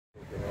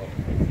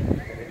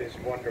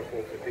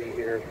wonderful to be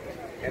here.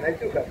 And I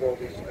do have all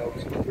these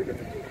notes that we're going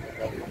to do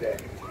another day.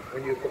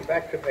 When you come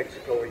back to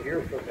Mexico a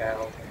year from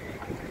now,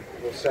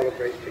 we'll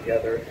celebrate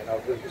together, and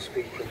I'll do the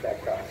speech at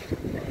that time.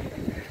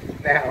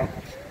 Now,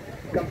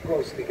 come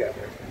close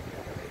together.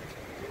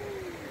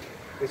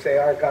 We say,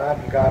 our God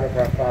and God of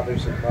our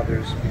fathers and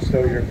mothers,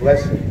 bestow your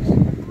blessings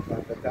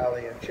on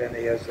Natalia and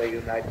Jenny as they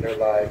unite their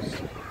lives.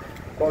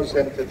 Cause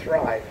them to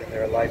thrive in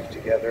their life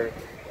together.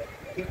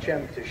 Teach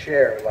them to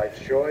share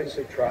life's joys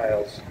and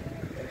trials,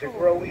 and to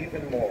grow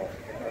even more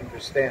in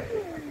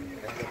understanding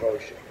and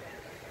devotion.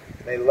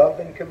 May love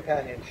and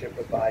companionship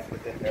abide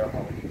within their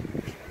home.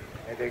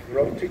 May they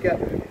grow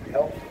together in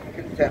health and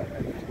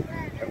contentment,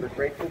 and we're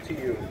grateful to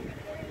you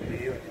for the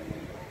union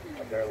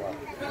of their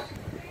lives.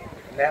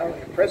 Now, in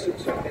the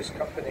presence of this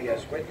company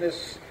as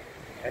witness,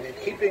 and in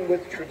keeping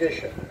with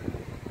tradition,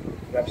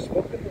 who have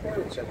spoken the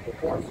words and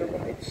performed the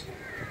rites,